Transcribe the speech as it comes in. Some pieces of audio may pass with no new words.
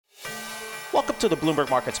Welcome to the Bloomberg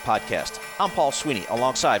Markets Podcast. I'm Paul Sweeney,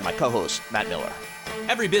 alongside my co-host, Matt Miller.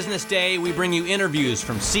 Every business day, we bring you interviews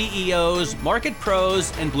from CEOs, market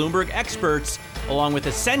pros, and Bloomberg experts, along with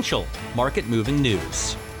essential market-moving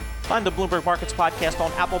news. Find the Bloomberg Markets Podcast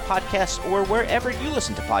on Apple Podcasts or wherever you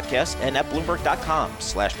listen to podcasts and at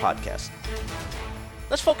Bloomberg.com/podcast.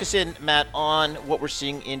 Let's focus in, Matt, on what we're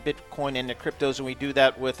seeing in Bitcoin and the cryptos, and we do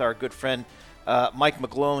that with our good friend Mike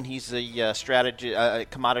McGlone. He's a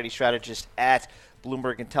commodity strategist at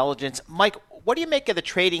Bloomberg Intelligence. Mike, what do you make of the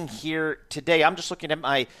trading here today? I'm just looking at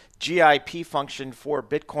my GIP function for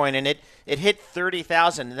Bitcoin, and it hit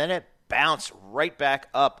 30,000, and then it bounced right back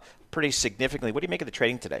up pretty significantly. What do you make of the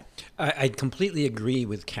trading today? I completely agree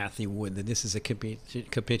with Cathie Wood that this is a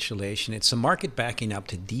capitulation. It's a market backing up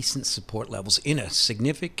to decent support levels in a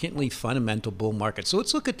significantly fundamental bull market. So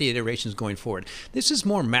let's look at the iterations going forward. This is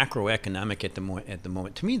more macroeconomic at the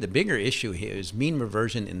moment. To me, the bigger issue here is mean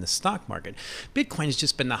reversion in the stock market. Bitcoin has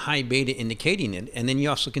just been the high beta indicating it, and then you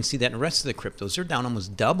also can see that in the rest of the cryptos. They're down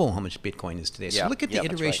almost double how much Bitcoin is today. So look at the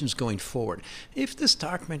iterations going forward. If the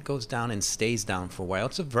stock market goes down and stays down for a while,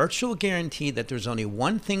 it's a virtual guarantee that there's only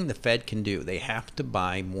one thing the Fed can do. They have to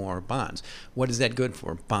buy more bonds. What is that good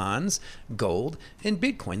for? Bonds, gold, and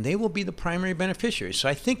Bitcoin. They will be the primary beneficiaries. So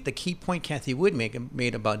I think the key point Cathie Wood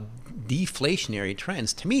made about deflationary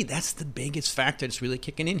trends, to me, that's the biggest factor that's really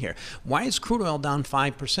kicking in here. Why is crude oil down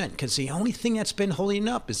 5%? Because the only thing that's been holding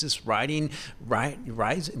up is this rising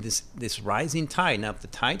tide. Now, if the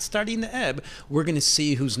tide's starting to ebb, we're going to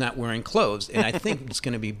see who's not wearing clothes. And I think it's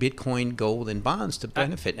going to be Bitcoin, gold, and bonds to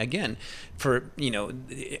benefit. Again, for,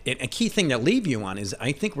 a key thing to leave you on is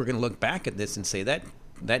I think we're going to look back at this and say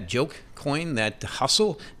that joke coin, that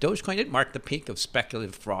hustle, Dogecoin, it marked the peak of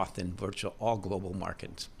speculative froth in virtual all global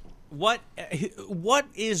markets. What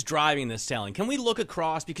is driving this selling? Can we look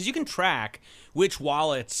across, because you can track which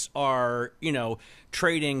wallets are,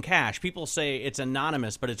 trading cash. People say it's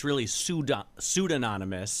anonymous, but it's really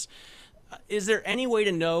pseudonymous. Is there any way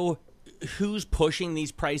to know who's pushing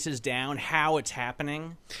these prices down, how it's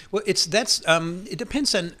happening? Well, it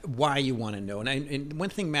depends on why you want to know. And one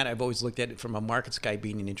thing, Matt, I've always looked at it from a markets guy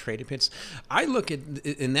being in trading pits. I look at,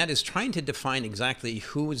 and that is trying to define exactly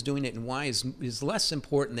who is doing it and why is less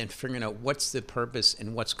important than figuring out what's the purpose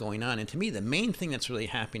and what's going on. And to me, the main thing that's really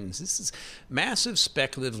happening is this is massive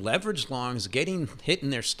speculative leveraged longs getting hit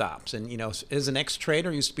in their stops. And, as an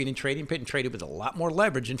ex-trader, I used to be in a trading pit and traded with a lot more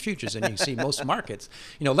leverage in futures than you see most markets.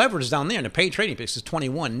 Leverage is down there, and the paid trading picks is 20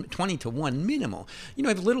 to 1 minimal. I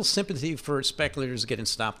have little sympathy for speculators getting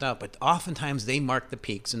stopped out, but oftentimes they mark the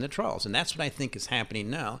peaks and the troughs, and that's what I think is happening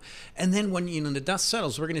now. And then when the dust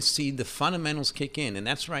settles, we're going to see the fundamentals kick in, and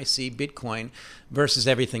that's where I see Bitcoin versus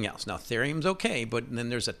everything else. Now, Ethereum's okay, but then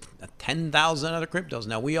there's a 10,000 other cryptos.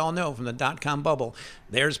 Now, we all know from the dot-com bubble,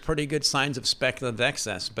 there's pretty good signs of speculative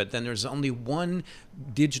excess, but then there's only one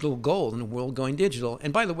digital gold in the world going digital.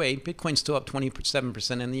 And by the way, Bitcoin's still up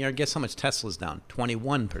 27% in the year. Guess how much Tesla's down?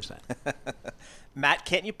 21%. Matt,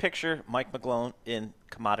 can't you picture Mike McGlone in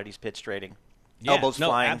commodities pitch trading? Yeah, Elbows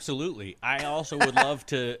flying. Absolutely. I also would love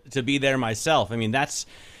to be there myself. I mean,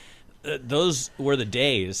 those were the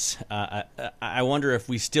days. I wonder if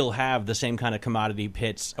we still have the same kind of commodity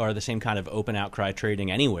pits or the same kind of open outcry trading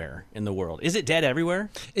anywhere in the world. Is it dead everywhere?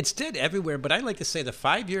 It's dead everywhere, but I like to say the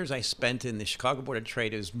 5 years I spent in the Chicago Board of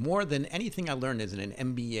Trade is more than anything I learned as an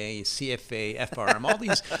MBA, CFA, FRM,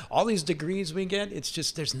 all these degrees we get. It's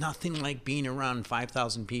just there's nothing like being around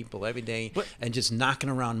 5,000 people every day and just knocking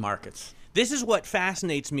around markets. This is what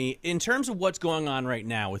fascinates me in terms of what's going on right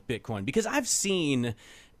now with Bitcoin, because I've seen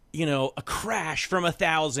a crash from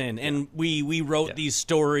 1,000, and we wrote these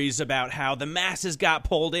stories about how the masses got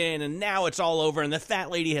pulled in, and now it's all over, and the fat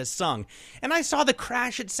lady has sung. And I saw the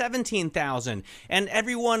crash at 17,000, and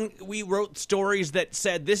we wrote stories that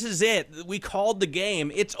said, this is it. We called the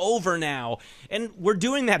game. It's over now. And we're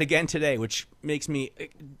doing that again today, which makes me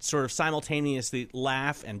sort of simultaneously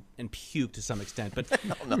laugh and puke to some extent. But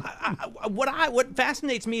what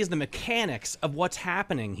fascinates me is the mechanics of what's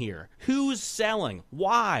happening here. Who's selling?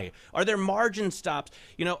 Why? Are there margin stops?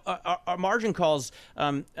 Are margin calls,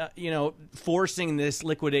 forcing this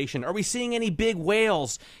liquidation? Are we seeing any big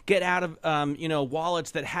whales get out of,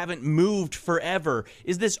 wallets that haven't moved forever?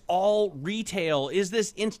 Is this all retail? Is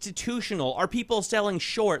this institutional? Are people selling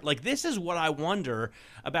short? This is what I wonder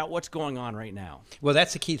about what's going on right now. Well,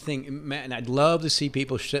 that's the key thing, Matt, and I'd love to see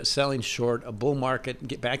people selling short, a bull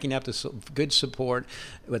market, backing up to good support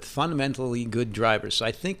with fundamentally good drivers. So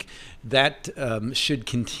I think that should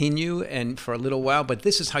continue. continue and for a little while, but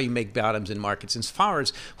this is how you make bottoms in markets. As far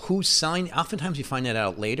as who's selling, oftentimes you find that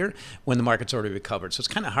out later when the market's already recovered. So it's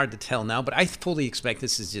kind of hard to tell now, but I fully expect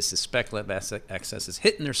this is just a speculative excesses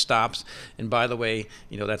hitting their stops. And by the way,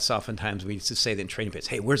 that's oftentimes we used to say that in trading pits,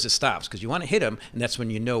 hey, where's the stops? Because you want to hit them, and that's when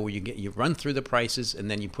you know where you run through the prices, and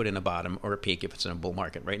then you put in a bottom or a peak if it's in a bull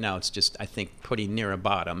market. Right now, it's just, I think, putting near a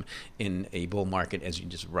bottom in a bull market as you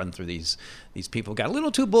just run through these people. Got a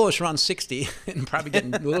little too bullish around 60 and probably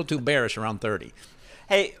getting a little too bearish around 30.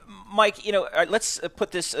 Hey, Mike, let's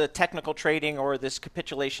put this technical trading or this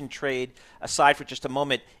capitulation trade aside for just a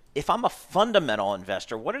moment. If I'm a fundamental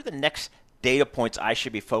investor, what are the next data points I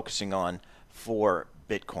should be focusing on for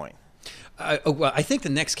Bitcoin? Well, I think the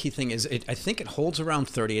next key thing is I think it holds around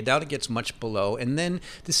 30. I doubt it gets much below. And then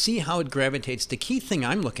to see how it gravitates, the key thing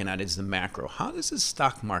I'm looking at is the macro. How does the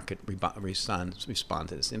stock market respond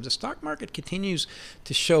to this? If the stock market continues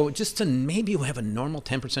to show just to maybe have a normal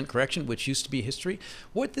 10% correction, which used to be history,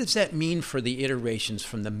 what does that mean for the iterations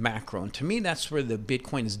from the macro? And to me, that's where the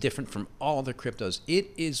Bitcoin is different from all the cryptos. It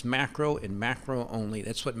is macro and macro only.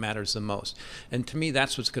 That's what matters the most. And to me,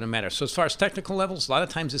 that's what's going to matter. So as far as technical levels, a lot of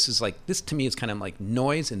times this to me is kind of like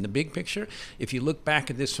noise in the big picture. If you look back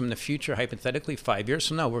at this from the future, hypothetically 5 years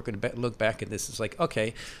from now, we're going to look back at this as like,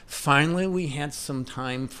 okay, finally we had some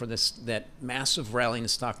time for that massive rally in the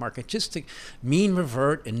stock market just to mean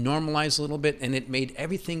revert and normalize a little bit, and it made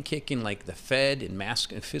everything kick in, like the Fed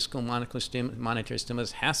and fiscal monetary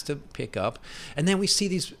stimulus has to pick up, and then we see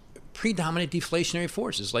these predominant deflationary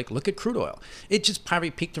forces. Like, look at crude oil. It just probably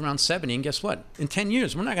peaked around 70, and guess what? In 10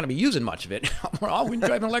 years, we're not going to be using much of it. We're all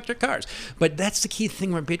driving electric cars. But that's the key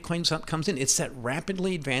thing where Bitcoin comes in. It's that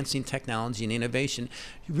rapidly advancing technology and innovation,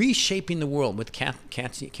 reshaping the world, with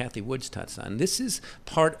Kathy Woods touched on. This is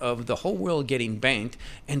part of the whole world getting banked.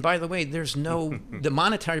 And by the way, the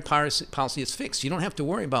monetary policy is fixed. You don't have to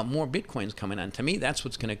worry about more Bitcoins coming on. To me, that's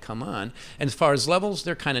what's going to come on. And as far as levels,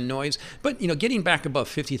 they're kind of noise. But, getting back above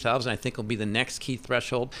 50,000, I think, will be the next key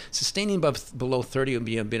threshold. Sustaining below 30 will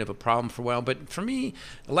be a bit of a problem for a while. But for me,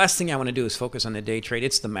 the last thing I want to do is focus on the day trade.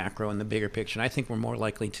 It's the macro and the bigger picture. And I think we're more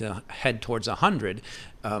likely to head towards 100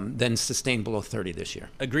 than sustain below 30 this year.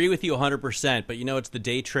 Agree with you 100%. But, it's the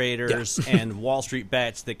day traders and Wall Street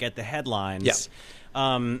bets that get the headlines.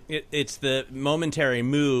 Yeah. It's the momentary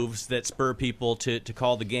moves that spur people to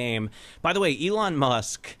call the game. By the way, Elon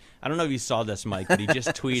Musk, I don't know if you saw this, Mike, but he just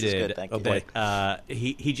tweeted that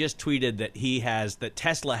he just tweeted that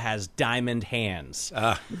Tesla has diamond hands,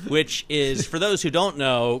 which is, for those who don't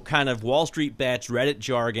know, kind of Wall Street bets, Reddit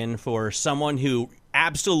jargon for someone who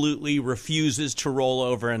absolutely refuses to roll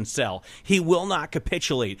over and sell. He will not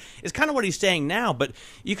capitulate. It's kind of what he's saying now, but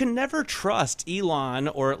you can never trust Elon,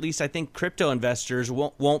 or at least I think crypto investors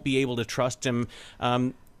won't be able to trust him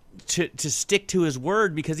to stick to his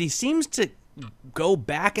word, because he seems to go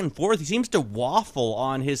back and forth. He seems to waffle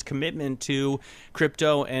on his commitment to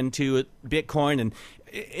crypto and to Bitcoin. And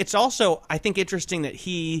it's also, I think, interesting that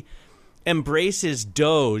he embraces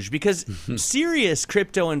Doge, because serious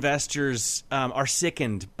crypto investors are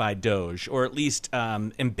sickened by Doge, or at least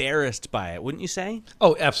embarrassed by it, wouldn't you say?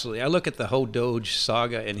 Oh, absolutely. I look at the whole Doge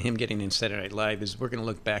saga and him getting in Saturday Night Live as we're going to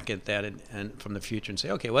look back at that and from the future and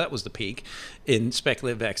say, okay, well, that was the peak in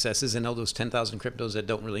speculative excesses, and all those 10,000 cryptos that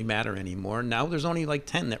don't really matter anymore. Now there's only like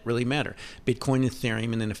 10 that really matter: Bitcoin,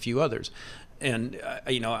 Ethereum, and then a few others. And,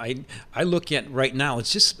 I look at right now,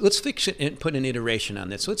 it's just, let's fix it and put an iteration on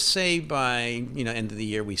this. Let's say by, end of the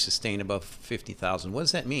year, we sustain above 50,000. What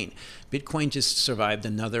does that mean? Bitcoin just survived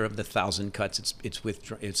another of the 1,000 cuts. It's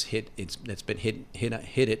been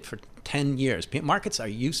hit it for 10 years. Markets are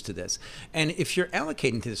used to this. And if you're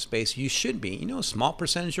allocating to this space, you should be. A small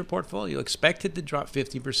percentage of your portfolio, expect it to drop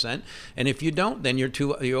 50%. And if you don't, then you're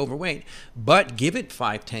overweight. But give it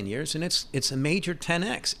 5-10 years, and it's a major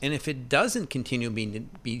 10x. And if it doesn't continue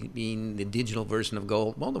being the digital version of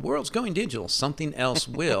gold, well, the world's going digital. Something else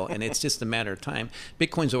will, and it's just a matter of time.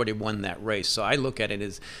 Bitcoin's already won that race. So I look at it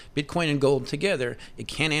as Bitcoin and gold together. You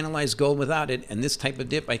can't analyze gold without it. And this type of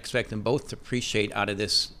dip, I expect them both to appreciate out of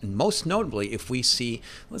this. And most notably, if we see,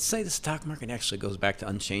 let's say the stock market actually goes back to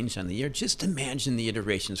unchanged on the year, just imagine the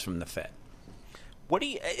iterations from the Fed. What do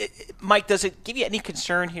you, Mike, does it give you any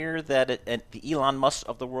concern here that the Elon Musk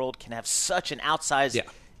of the world can have such an outsized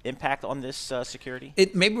impact on this security?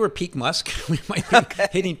 Maybe we're peak Musk. We might be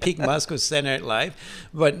hitting peak Musk with Saturday Night Live.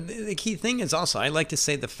 But the key thing is also, I like to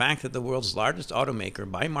say, the fact that the world's largest automaker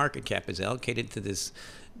by market cap is allocated to this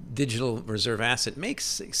digital reserve asset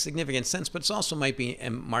makes significant sense, but it also might be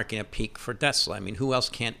marking a peak for Tesla. I mean, who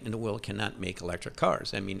else in the world cannot make electric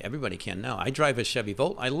cars? I mean, everybody can now. I drive a Chevy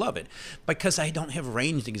Volt. I love it because I don't have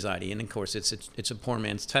range anxiety, and of course, it's a poor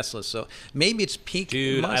man's Tesla. So maybe it's peak.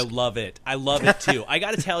 Dude, I love it. I love it too. I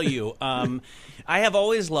got to tell you, I have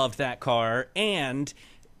always loved that car, and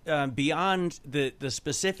beyond the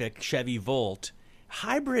specific Chevy Volt,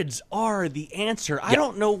 hybrids are the answer. I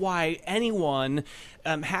don't know why anyone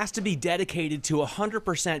has to be dedicated to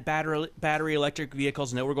 100% battery electric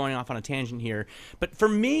vehicles. I know we're going off on a tangent here, but for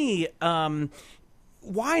me,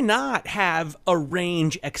 why not have a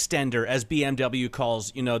range extender, as BMW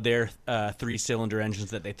calls, their 3-cylinder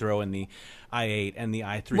engines that they throw in the i8 and the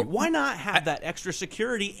i3? Why not have that extra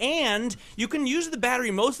security? And you can use the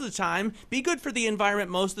battery most of the time, be good for the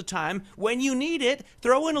environment most of the time. When you need it,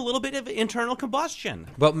 throw in a little bit of internal combustion.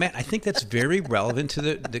 Well, Matt, I think that's very relevant to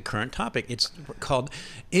the current topic. It's called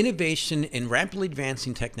innovation in rapidly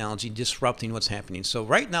advancing technology disrupting what's happening. So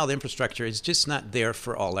right now, the infrastructure is just not there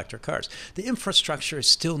for all electric cars. The infrastructure is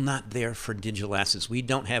still not there for digital assets. We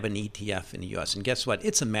don't have an ETF in the U.S. And guess what?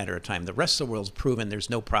 It's a matter of time. The rest of the world's proven there's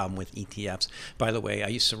no problem with ETFs. By the way, I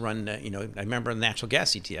used to run, I remember a natural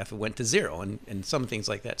gas ETF. It went to zero and some things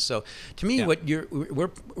like that. So to me,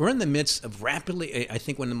 we're in the midst of rapidly, I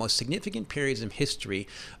think, one of the most significant periods in history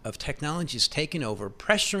of technologies taking over,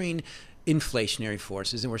 pressuring inflationary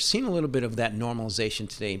forces, and we're seeing a little bit of that normalization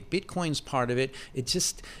today. Bitcoin's part of it.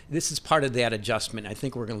 This is part of that adjustment. I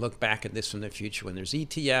think we're going to look back at this from the future when there's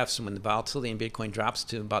ETFs and when the volatility in Bitcoin drops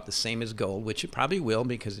to about the same as gold, which it probably will,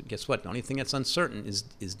 because guess what? The only thing that's uncertain is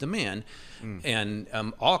demand. And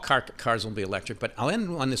all cars will be electric. But I'll end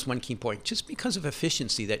on this one key point. Just because of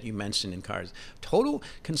efficiency that you mentioned in cars, total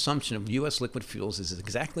consumption of U.S. liquid fuels is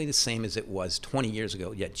exactly the same as it was 20 years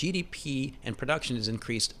ago, yet GDP and production has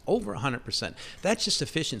increased over 100%. That's just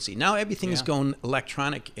efficiency. Now everything is going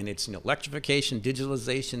electronic, and it's electrification,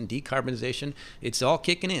 digitalization, decarbonization. It's all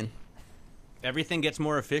kicking in. Everything gets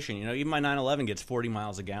more efficient. Even my 911 gets 40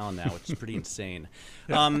 miles a gallon now, which is pretty insane.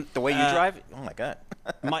 The way you drive? Oh, my God.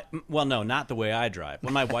 Well, no, not the way I drive.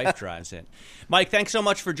 When my wife drives it. Mike, thanks so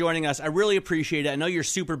much for joining us. I really appreciate it. I know you're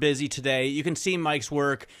super busy today. You can see Mike's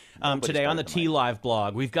work today on the T Live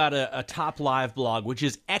blog. We've got a top live blog, which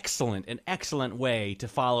is excellent, an excellent way to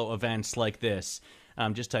follow events like this.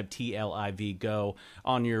 Just type TLIV go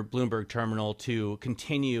on your Bloomberg terminal to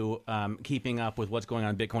continue keeping up with what's going on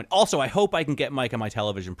in Bitcoin. Also, I hope I can get Mike on my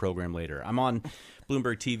television program later. I'm on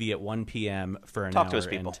Bloomberg TV at 1 p.m. for an hour. Talk to his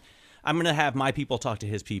people. And I'm going to have my people talk to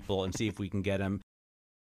his people and see if we can get him.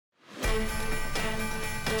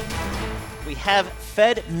 We have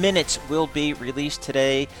Fed minutes will be released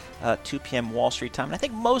today, 2 p.m. Wall Street time. And I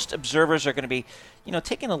think most observers are going to be,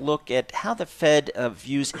 taking a look at how the Fed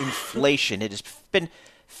views inflation. It has been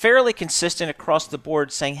fairly consistent across the board,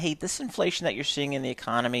 saying, hey, this inflation that you're seeing in the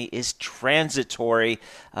economy is transitory,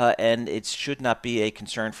 and it should not be a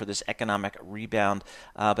concern for this economic rebound.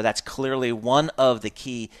 But that's clearly one of the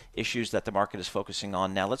key issues that the market is focusing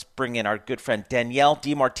on now. Let's bring in our good friend Danielle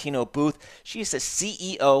DiMartino Booth. She is the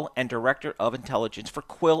CEO and Director of Intelligence for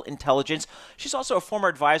Quill Intelligence. She's also a former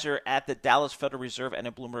advisor at the Dallas Federal Reserve and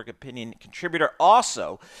a Bloomberg Opinion contributor.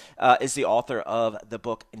 Also is the author of the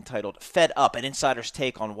book entitled Fed Up, an insider's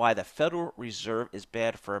take on why the Federal Reserve is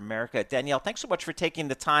bad for America. Danielle, thanks so much for taking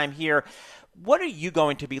the time here. What are you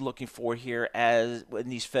going to be looking for here in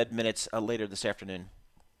these Fed minutes later this afternoon?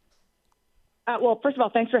 Well, first of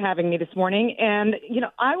all, thanks for having me this morning. And,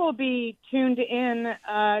 I will be tuned in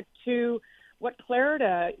to what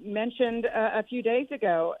Clarida mentioned a few days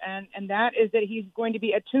ago, and that is that he's going to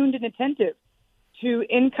be attuned and attentive to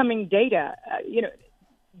incoming data.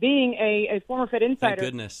 Being a former Fed insider, thank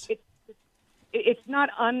goodness. It's not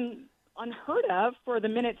unheard of for the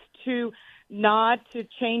minutes to nod to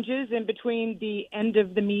changes in between the end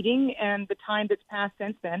of the meeting and the time that's passed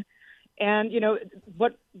since then. And,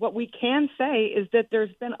 what we can say is that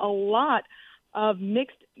there's been a lot of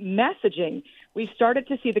mixed messaging. We started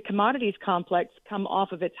to see the commodities complex come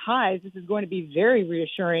off of its highs. This is going to be very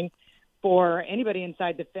reassuring for anybody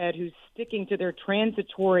inside the Fed who's sticking to their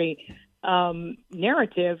transitory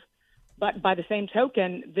narrative. But by the same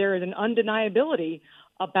token, there is an undeniability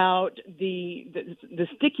about the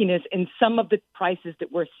stickiness in some of the prices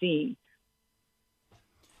that we're seeing.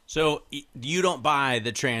 So you don't buy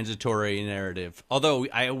the transitory narrative. Although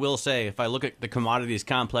I will say, if I look at the commodities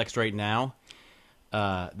complex right now,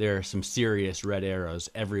 there are some serious red arrows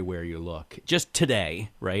everywhere you look. Just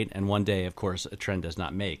today, right? And one day, of course, a trend does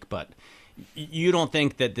not make. But you don't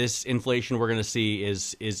think that this inflation we're going to see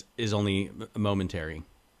is only momentary?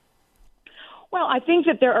 Well, I think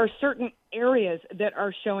that there are certain areas that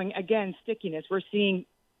are showing, again, stickiness. We're seeing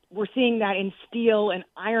that in steel and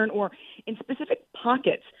iron ore in specific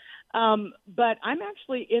pockets. But I'm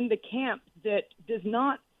actually in the camp that does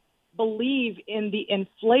not believe in the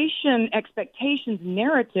inflation expectations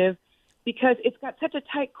narrative because it's got such a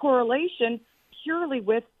tight correlation purely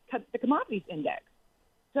with the commodities index.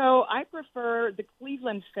 So I prefer the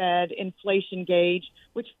Cleveland Fed inflation gauge,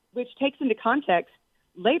 which takes into context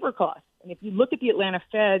labor costs. And if you look at the Atlanta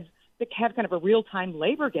Feds that have kind of a real-time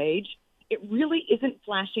labor gauge, it really isn't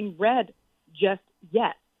flashing red just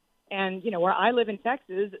yet. And, where I live in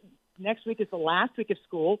Texas, next week is the last week of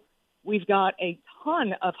school. We've got a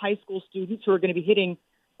ton of high school students who are going to be hitting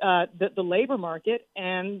the labor market,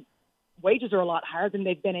 and wages are a lot higher than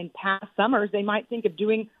they've been in past summers. They might think of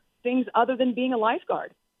doing things other than being a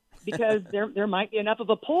lifeguard because there might be enough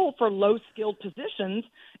of a pull for low-skilled positions,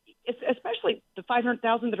 especially the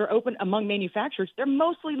 500,000 that are open among manufacturers. They're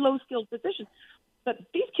mostly low-skilled positions. But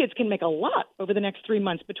these kids can make a lot over the next 3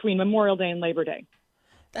 months between Memorial Day and Labor Day.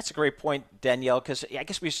 That's a great point, Danielle, because I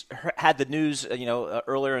guess we had the news,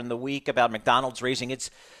 earlier in the week about McDonald's raising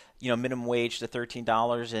its, minimum wage to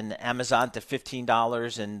 $13 and Amazon to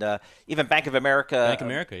 $15 and even Bank of America,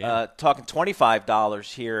 talking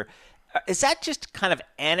 $25 here. Is that just kind of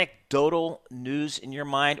anecdotal news in your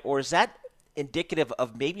mind, or is that indicative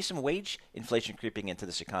of maybe some wage inflation creeping into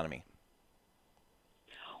this economy?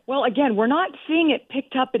 Well, again, we're not seeing it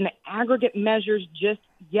picked up in the aggregate measures just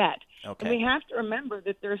yet. Okay. And we have to remember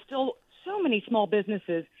that there are still so many small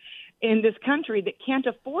businesses in this country that can't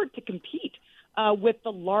afford to compete with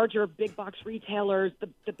the larger big box retailers,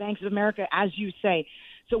 the Banks of America, as you say.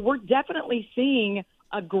 So we're definitely seeing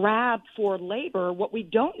a grab for labor. What we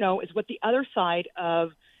don't know is what the other side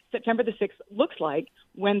of September the 6th looks like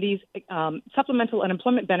when these supplemental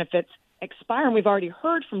unemployment benefits expire. And we've already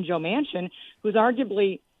heard from Joe Manchin, who's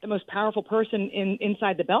arguably the most powerful person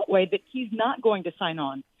inside the Beltway, that he's not going to sign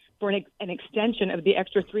on for an extension of the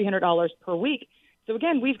extra $300 per week. So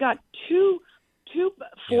again, we've got two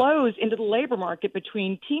flows into the labor market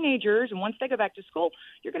between teenagers, and once they go back to school,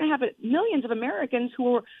 you're going to have millions of Americans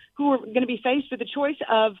who are going to be faced with the choice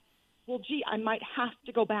of, well, gee, I might have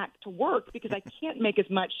to go back to work because I can't make as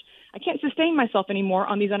much. I can't sustain myself anymore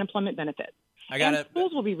on these unemployment benefits. And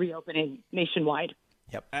schools will be reopening nationwide.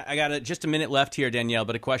 Yep. I got just a minute left here, Danielle,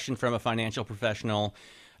 but a question from a financial professional,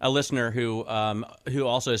 a listener who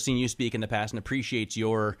also has seen you speak in the past and appreciates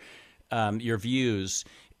your views.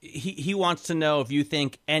 He wants to know if you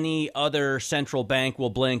think any other central bank will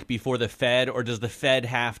blink before the Fed, or does the Fed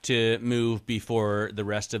have to move before the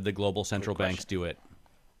rest of the global central banks do it?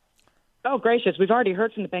 Oh, gracious. We've already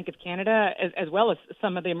heard from the Bank of Canada as well as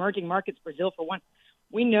some of the emerging markets, Brazil for one.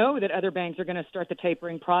 We know that other banks are going to start the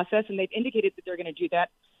tapering process, and they've indicated that they're going to do that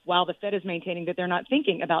while the Fed is maintaining that they're not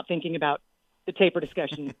thinking about the taper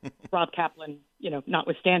discussion, Rob Kaplan,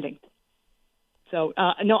 notwithstanding. So,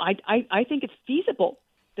 no, I think it's feasible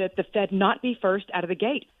that the Fed not be first out of the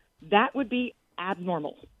gate. That would be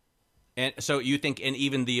abnormal. And so you think, and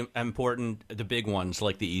even the big ones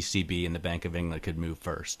like the ECB and the Bank of England could move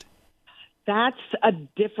first? That's a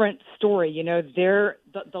different story.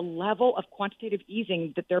 The level of quantitative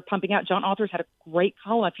easing that they're pumping out. John Authers had a great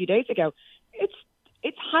column a few days ago.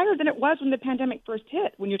 It's higher than it was when the pandemic first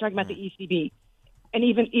hit, when you're talking about the ECB and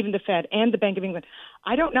even the Fed and the Bank of England.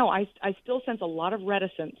 I don't know. I still sense a lot of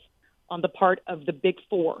reticence on the part of the big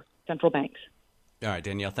four central banks. All right,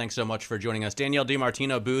 Danielle, thanks so much for joining us. Danielle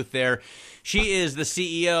DiMartino Booth there. She is the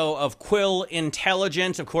CEO of Quill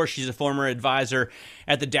Intelligence. Of course, she's a former advisor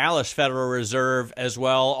at the Dallas Federal Reserve as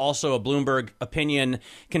well. Also a Bloomberg Opinion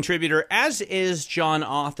contributor, as is John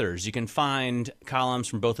Authers. You can find columns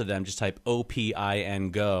from both of them. Just type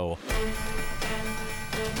OPIN GO.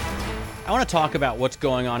 I want to talk about what's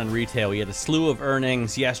going on in retail. We had a slew of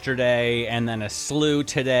earnings yesterday and then a slew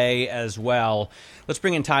today as well. Let's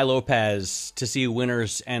bring in Tai Lopez to see who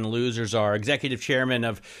winners and losers are. Executive Chairman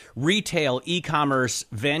of Retail E-Commerce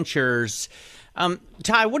Ventures.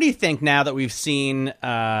 Tai, what do you think now that we've seen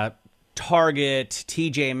Target,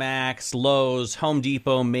 TJ Maxx, Lowe's, Home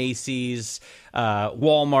Depot, Macy's,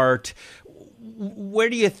 Walmart? Where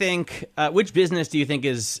do you think, which business do you think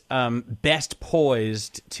is best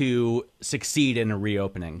poised to succeed in a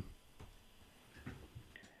reopening?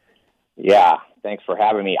 Yeah, thanks for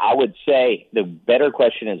having me. I would say the better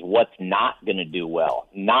question is what's not going to do well?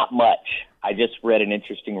 Not much. I just read an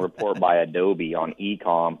interesting report by Adobe on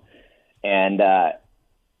e-com. And,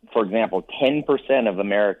 for example, 10% of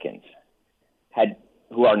Americans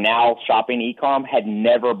who are now shopping e-com had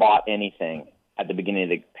never bought anything at the beginning of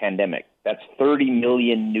the pandemic. That's 30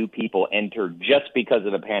 million new people entered just because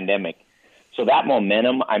of the pandemic So that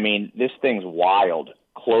momentum, I mean, this thing's wild.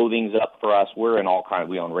 Clothing's up for us. We're in all kinds.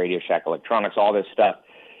 We own Radio Shack Electronics, all this stuff.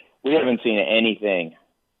 We haven't seen anything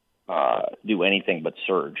do anything but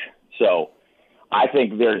surge. So I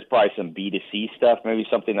think there's probably some B2C stuff, maybe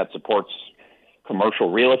something that supports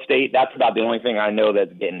commercial real estate. That's about the only thing I know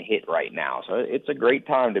that's getting hit right now. So it's a great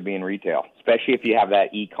time to be in retail, especially if you have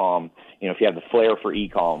that e-com, if you have the flair for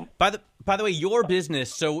e-com. By the way, your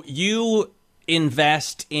business, so you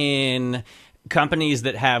invest in companies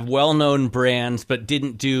that have well-known brands but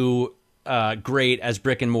didn't do great as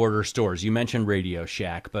brick-and-mortar stores. You mentioned Radio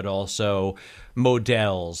Shack, but also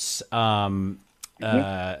Models, Pier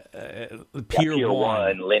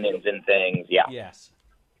 1, Linens and things, yeah. Yes.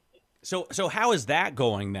 So how is that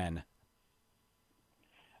going then?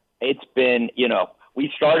 It's been,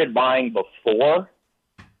 we started buying before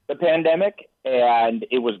the pandemic, and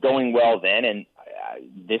it was going well then, and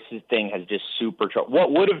this thing has just supercharged.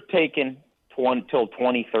 What would have taken till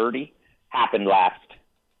 2030 happened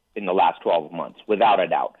in the last 12 months, without a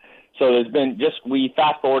doubt. So there's been we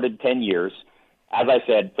fast-forwarded 10 years. As I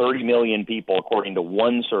said, 30 million people, according to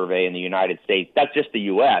one survey in the United States. That's just the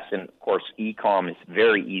U.S. And, of course, e-com is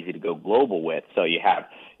very easy to go global with. So you have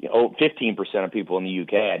 15% of people in the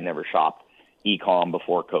U.K. had never shopped e-com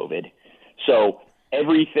before COVID. So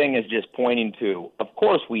everything is just pointing to, of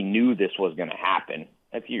course, we knew this was going to happen.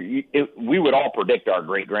 We would all predict our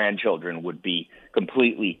great-grandchildren would be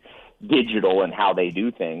completely digital in how they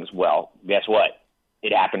do things. Well, guess what?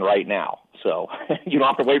 It happened right now. So you don't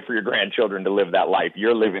have to wait for your grandchildren to live that life.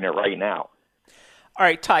 You're living it right now. All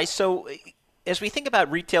right, Tai, so as we think about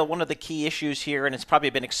retail, one of the key issues here, and it's probably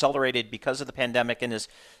been accelerated because of the pandemic and this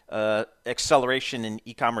acceleration in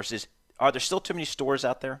e-commerce, is are there still too many stores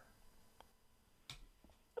out there?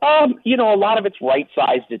 A lot of it's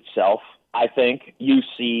right-sized itself, I think. You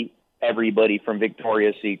see everybody from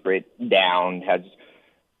Victoria's Secret down has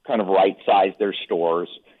kind of right-sized their stores.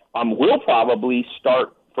 We'll probably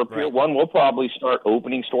start for Pier 1. We'll probably start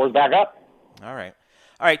opening stores back up. All right,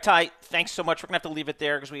 Tai, thanks so much. We're going to have to leave it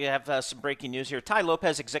there because we have some breaking news here. Tai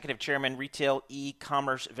Lopez, Executive Chairman, Retail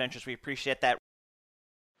E-Commerce Ventures. We appreciate that.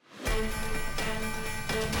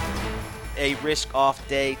 A risk-off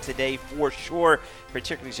day today for sure,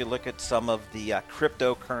 particularly as you look at some of the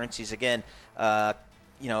cryptocurrencies. Again,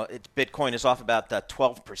 Bitcoin is off about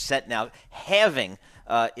 12% now, halving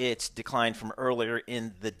its decline from earlier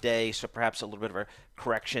in the day, so perhaps a little bit of a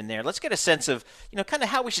correction there. Let's get a sense of, kind of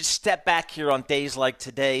how we should step back here on days like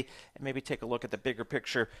today and maybe take a look at the bigger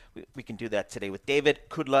picture. We can do that today with David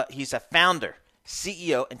Kudla. He's a founder,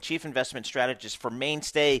 CEO, and Chief Investment Strategist for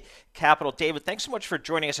Mainstay Capital. David, thanks so much for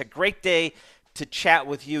joining us. A great day to chat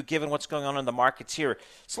with you, given what's going on in the markets here.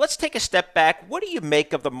 So let's take a step back. What do you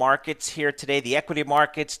make of the markets here today, the equity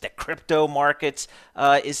markets, the crypto markets?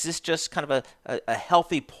 Is this just kind of a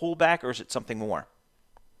healthy pullback, or is it something more?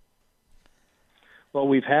 Well,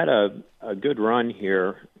 we've had a good run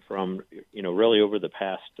here from, really over the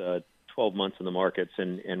past 12 months in the markets,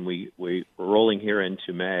 and we're rolling here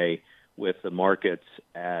into May with the markets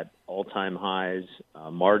at all-time highs,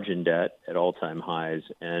 margin debt at all-time highs,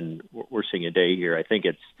 and we're seeing a day here. I think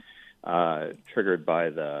it's triggered by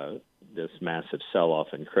this massive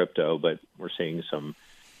sell-off in crypto, but we're seeing some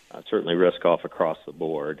certainly risk-off across the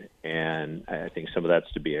board, and I think some of that's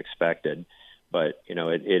to be expected. But,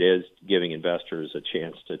 it is giving investors a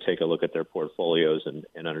chance to take a look at their portfolios and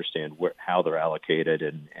understand how they're allocated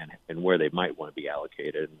and where they might want to be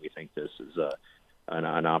allocated, and we think this is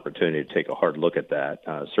an opportunity to take a hard look at that.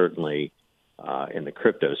 Certainly in the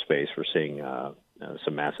crypto space, we're seeing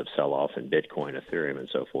some massive sell-off in Bitcoin, Ethereum, and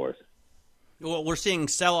so forth. Well, we're seeing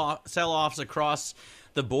sell-offs across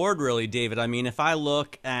the board, really, David. I mean, if I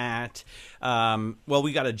look at,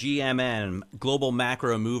 we got a GMM, Global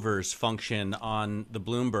Macro Movers function on the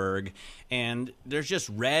Bloomberg, and there's just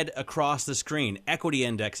red across the screen. Equity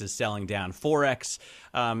index is selling down. Forex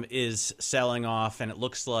is selling off, and it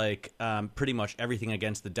looks like pretty much everything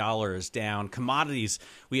against the dollar is down. Commodities,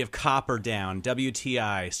 we have copper down,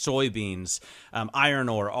 WTI, soybeans, iron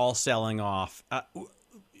ore, all selling off.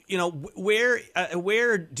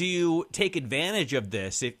 Where do you take advantage of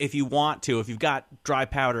this if you want to? If you've got dry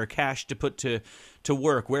powder, cash to put to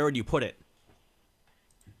work, where would you put it?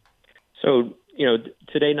 So,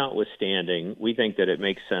 today notwithstanding, we think that it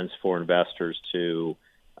makes sense for investors to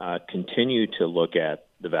continue to look at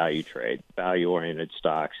the value trade, value-oriented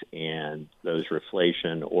stocks, and those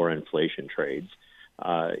reflation or inflation trades.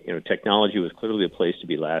 Technology was clearly a place to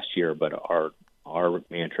be last year, but our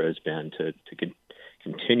mantra has been to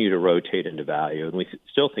continue to rotate into value, and we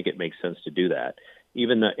still think it makes sense to do that.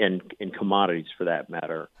 Even in commodities, for that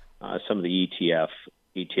matter, some of the ETF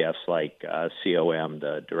ETFs like COM,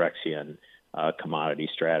 the Direxion commodity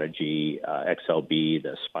strategy, XLB,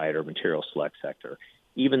 the Spider Material Select sector.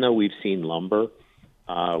 Even though we've seen lumber,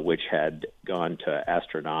 which had gone to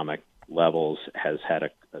astronomical levels, has had a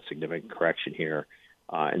significant correction here,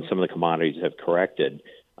 and some of the commodities have corrected.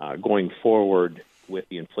 Going forward, with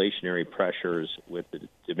the inflationary pressures, with the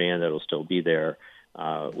demand that will still be there,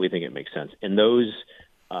 we think it makes sense. And those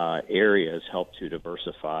areas help to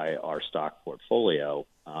diversify our stock portfolio.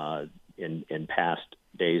 In past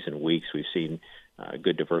days and weeks, we've seen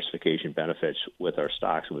good diversification benefits with our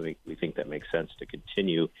stocks. We think that makes sense to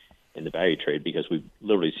continue in the value trade because we've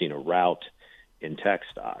literally seen a rout in tech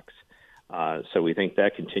stocks. So we think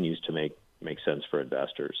that continues to make sense for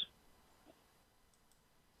investors.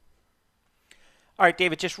 All right,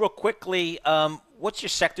 David, just real quickly, what's your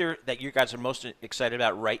sector that you guys are most excited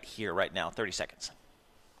about right here, right now? 30 seconds.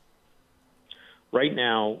 Right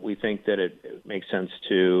now, we think that it makes sense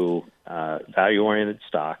to value-oriented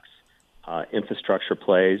stocks, infrastructure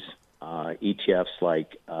plays, ETFs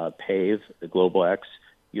like PAVE, the Global X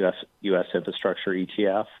U.S. Infrastructure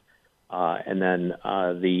ETF, and then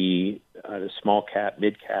the small cap,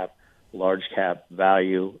 mid cap, large cap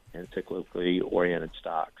value and cyclically oriented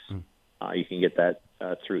stocks. You can get that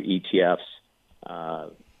through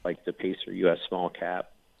ETFs like the Pacer U.S. Small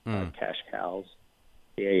Cap, Cash Cows,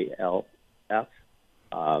 CALF.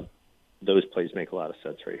 Those plays make a lot of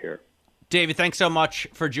sense right here. David, thanks so much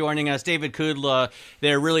for joining us. David Kudla,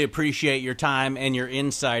 they really appreciate your time and your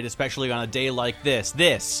insight, especially on a day like this.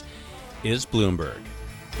 This is Bloomberg.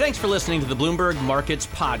 Thanks for listening to the Bloomberg Markets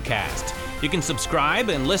Podcast. You can subscribe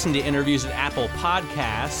and listen to interviews at Apple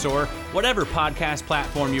Podcasts or whatever podcast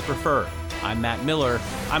platform you prefer. I'm Matt Miller.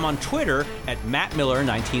 I'm on Twitter at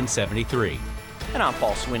MattMiller1973. And I'm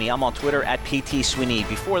Paul Sweeney. I'm on Twitter at PT Sweeney.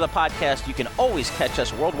 Before the podcast, you can always catch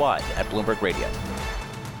us worldwide at Bloomberg Radio.